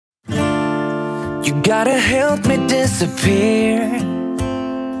You gotta help me disappear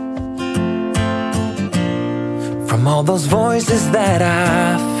from all those voices that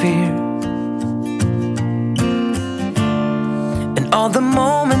I fear, and all the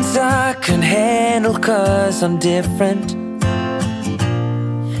moments I couldn't handle 'cause I'm different.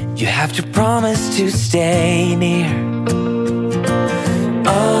 You have to promise to stay near.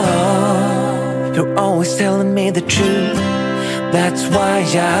 Oh, you're always telling me the truth. That's why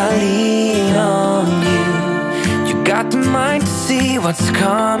I lean on you. You got the mind to see what's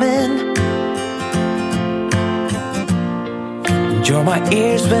coming, and you're my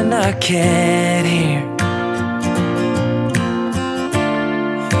ears when I can't hear.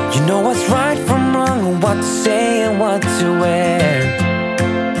 You know what's right from wrong, and what to say and what to wear.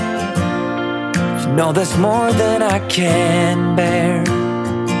 You know there's more than I can bear.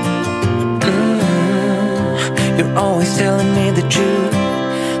 You're always telling me the truth.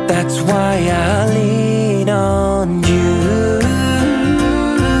 That's why I lean on you.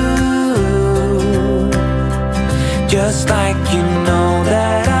 Just like you know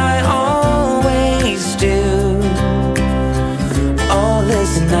that I always do. Oh,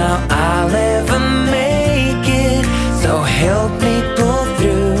 listen now, I'll never make it, so help me pull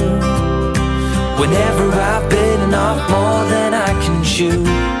through. Whenever I've bitten off more than I can chew,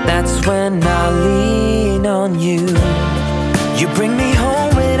 that's when I lean on you. You bring me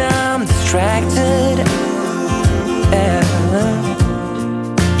home when I'm distracted, yeah.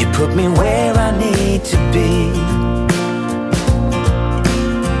 You put me where I need to be.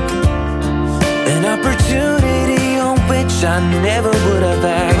 An opportunity on which I never would have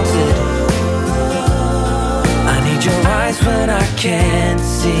acted. I need your eyes when I can't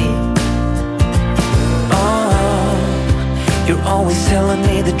see. You're always telling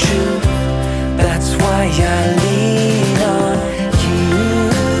me the truth. That's why I lean on you.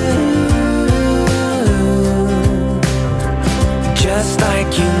 Just like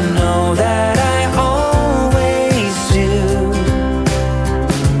you know that I always do.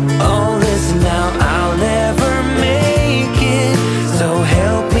 Oh, listen now, I'll never make it, so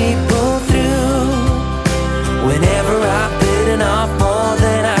help me pull through. Whenever I've bitten off more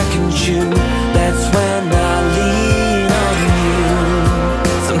than I can chew, that's when I lean on you.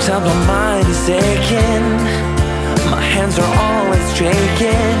 Sometimes my mind is aching, my hands are always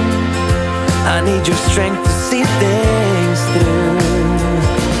shaking. I need your strength to see things through.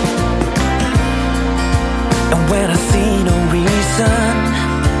 And when I see no reason,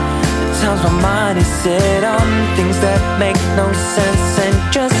 at times my mind is set on things that make no sense and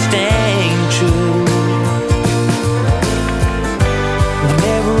just ain't true.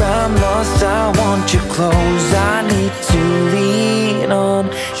 Whenever I'm lost, I want you close. I need to lean on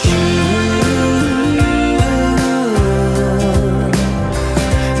you.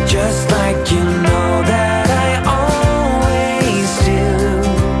 Just like you know that I always do.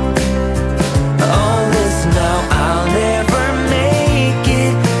 Oh, listen now, I'll never make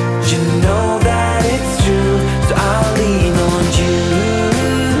it. You know that it's true, so I'll lean on you.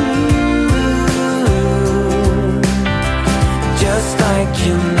 Just like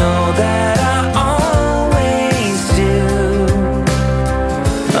you know that I always do.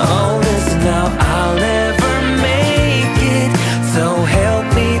 Oh, listen now, I'll never make it, so help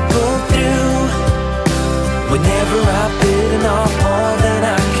me pull through. Whenever I've bitten off more